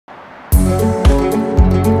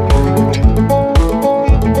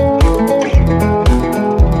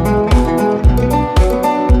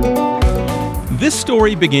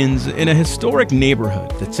story begins in a historic neighborhood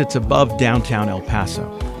that sits above downtown El Paso,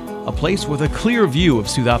 a place with a clear view of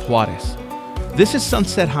Ciudad Juarez. This is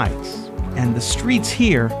Sunset Heights, and the streets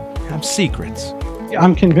here have secrets.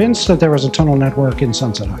 I'm convinced that there was a tunnel network in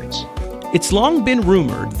Sunset Heights. It's long been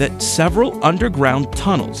rumored that several underground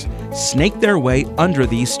tunnels snake their way under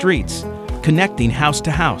these streets, connecting house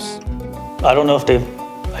to house. I don't know if they've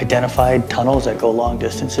identified tunnels that go long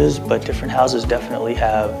distances, but different houses definitely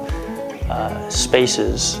have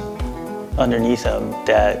spaces underneath them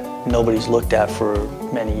that nobody's looked at for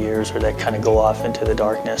many years, or that kind of go off into the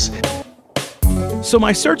darkness. So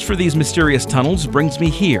my search for these mysterious tunnels brings me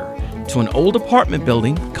here, to an old apartment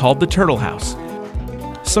building called the Turtle House.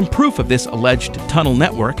 Some proof of this alleged tunnel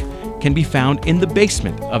network can be found in the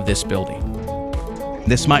basement of this building.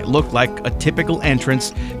 This might look like a typical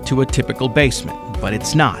entrance to a typical basement, but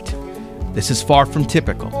it's not. This is far from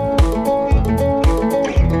typical.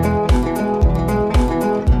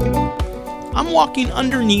 I'm walking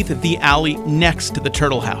underneath the alley next to the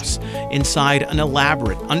Turtle House, inside an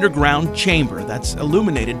elaborate underground chamber that's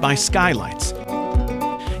illuminated by skylights.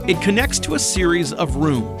 It connects to a series of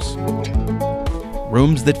rooms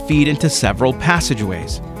that feed into several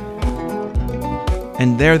passageways.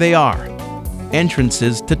 And there they are,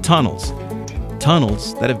 entrances to tunnels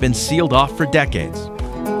that have been sealed off for decades.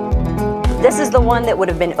 This is the one that would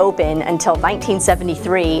have been open until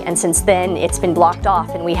 1973, and since then it's been blocked off,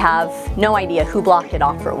 and we have no idea who blocked it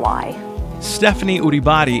off or why. Stephanie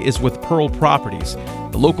Uribari is with Pearl Properties,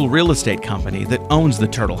 the local real estate company that owns the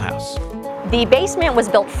Turtle House. The basement was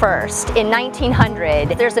built first in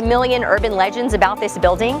 1900. There's a million urban legends about this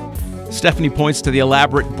building. Stephanie points to the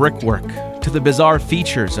elaborate brickwork, to the bizarre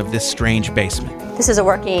features of this strange basement. This is a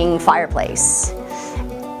working fireplace.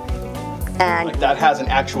 And like that has an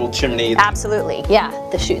actual chimney. Absolutely, yeah,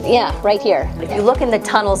 right here. If you look in the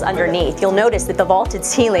tunnels underneath, you'll notice that the vaulted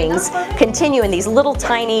ceilings continue in these little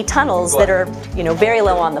tiny tunnels that are, very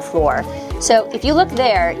low on the floor. So if you look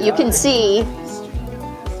there, you can see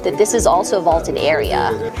that this is also a vaulted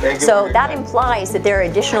area. So that implies that there are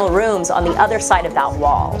additional rooms on the other side of that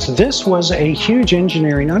wall. So this was a huge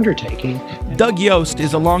engineering undertaking. Doug Yost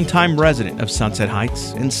is a longtime resident of Sunset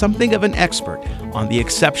Heights and something of an expert on the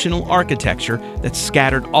exceptional architecture that's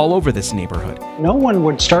scattered all over this neighborhood. No one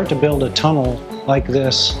would start to build a tunnel like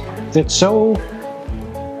this that's so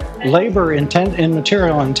labor and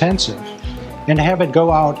material intensive and have it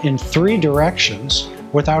go out in 3 directions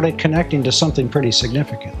without it connecting to something pretty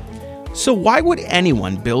significant. So why would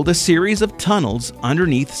anyone build a series of tunnels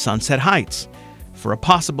underneath Sunset Heights? For a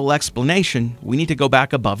possible explanation, we need to go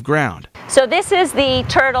back above ground. So this is the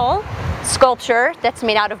turtle sculpture that's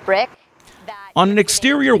made out of brick. On an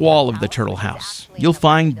exterior wall of the Turtle House, you'll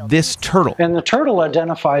find this turtle. And the turtle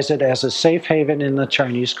identifies it as a safe haven in the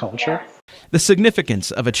Chinese culture. The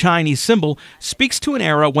significance of a Chinese symbol speaks to an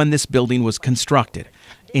era when this building was constructed.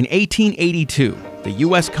 In 1882, the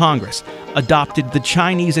U.S. Congress adopted the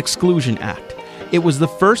Chinese Exclusion Act. It was the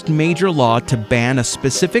first major law to ban a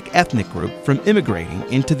specific ethnic group from immigrating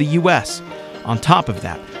into the U.S. On top of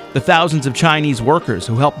that, the thousands of Chinese workers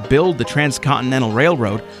who helped build the Transcontinental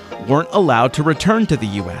Railroad weren't allowed to return to the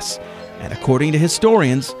U.S. And according to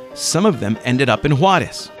historians, some of them ended up in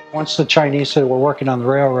Juarez. Once the Chinese that were working on the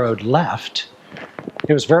railroad left,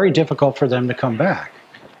 it was very difficult for them to come back.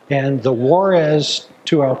 And the Juarez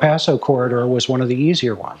to El Paso corridor was one of the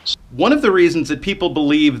easier ones. One of the reasons that people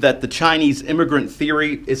believe that the Chinese immigrant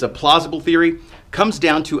theory is a plausible theory comes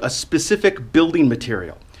down to a specific building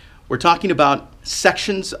material. We're talking about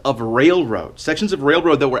sections of railroad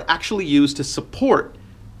that were actually used to support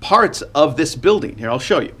parts of this building. Here, I'll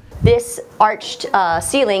show you. This arched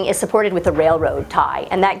ceiling is supported with a railroad tie,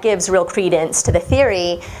 and that gives real credence to the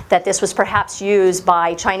theory that this was perhaps used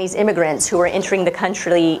by Chinese immigrants who were entering the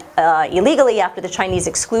country illegally after the Chinese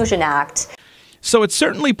Exclusion Act. So it's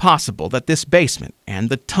certainly possible that this basement and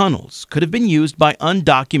the tunnels could have been used by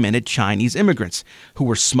undocumented Chinese immigrants who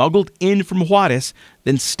were smuggled in from Juarez,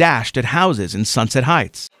 then stashed at houses in Sunset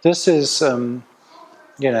Heights. This is,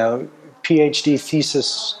 PhD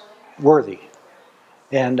thesis worthy.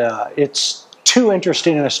 And it's too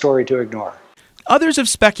interesting a story to ignore. Others have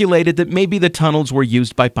speculated that maybe the tunnels were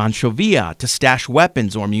used by Pancho Villa to stash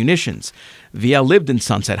weapons or munitions. Villa lived in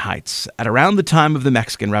Sunset Heights at around the time of the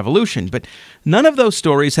Mexican Revolution, but none of those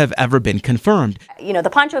stories have ever been confirmed. The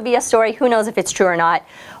Pancho Villa story, who knows if it's true or not.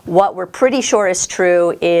 What we're pretty sure is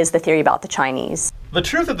true is the theory about the Chinese. The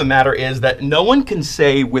truth of the matter is that no one can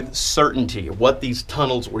say with certainty what these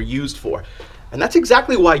tunnels were used for. And that's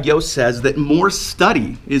exactly why Yost says that more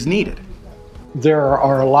study is needed. There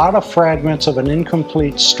are a lot of fragments of an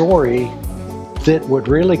incomplete story that would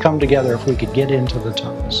really come together if we could get into the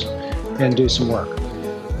tunnels and do some work.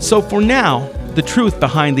 So for now, the truth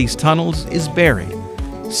behind these tunnels is buried,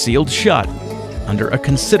 sealed shut under a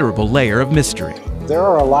considerable layer of mystery. There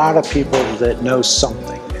are a lot of people that know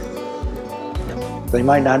something. They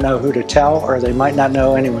might not know who to tell, or they might not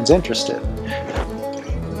know anyone's interested.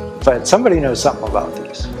 But somebody knows something about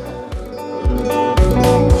these.